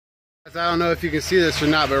I don't know if you can see this or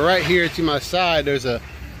not, but right here to my side, there's a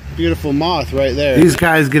beautiful moth right there. These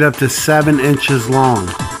guys get up to 7 inches long.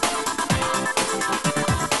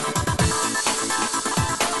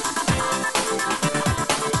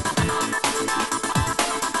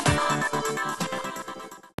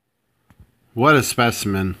 What a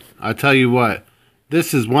specimen. I tell you what,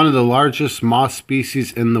 this is one of the largest moth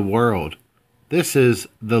species in the world. This is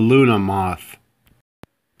the Luna moth.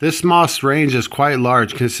 This moth's range is quite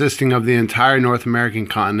large, consisting of the entire North American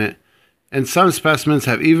continent, and some specimens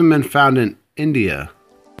have even been found in India.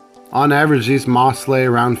 On average, these moths lay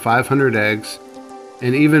around 500 eggs,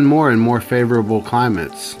 and even more in more favorable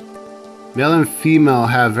climates. Male and female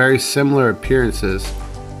have very similar appearances.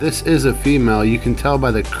 This is a female. You can tell by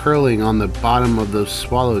the curling on the bottom of those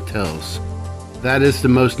swallowtails. That is the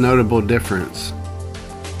most notable difference.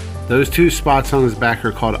 Those two spots on his back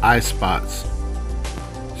are called eye spots.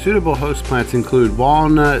 Suitable host plants include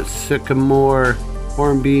walnut, sycamore,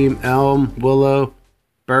 hornbeam, elm, willow,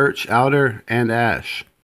 birch, alder, and ash.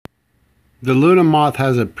 The Luna moth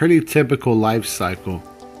has a pretty typical life cycle.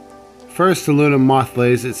 First, the Luna moth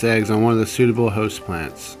lays its eggs on one of the suitable host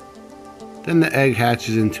plants. Then the egg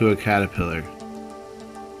hatches into a caterpillar.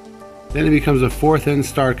 Then it becomes a 4th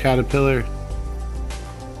instar caterpillar,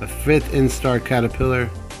 a 5th instar caterpillar,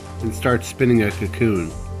 and starts spinning a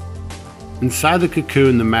cocoon. Inside the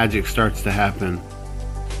cocoon, the magic starts to happen.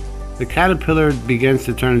 The caterpillar begins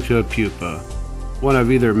to turn into a pupa, one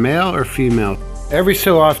of either male or female. Every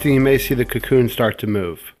so often you may see the cocoon start to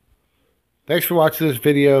move. Thanks for watching this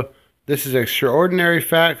video. This is extraordinary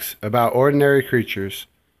facts about ordinary creatures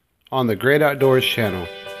on the Great Outdoors channel.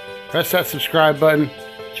 Press that subscribe button.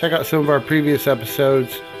 Check out some of our previous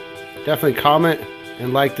episodes. Definitely comment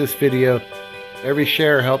and like this video. Every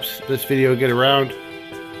share helps this video get around.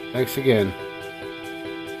 Thanks again.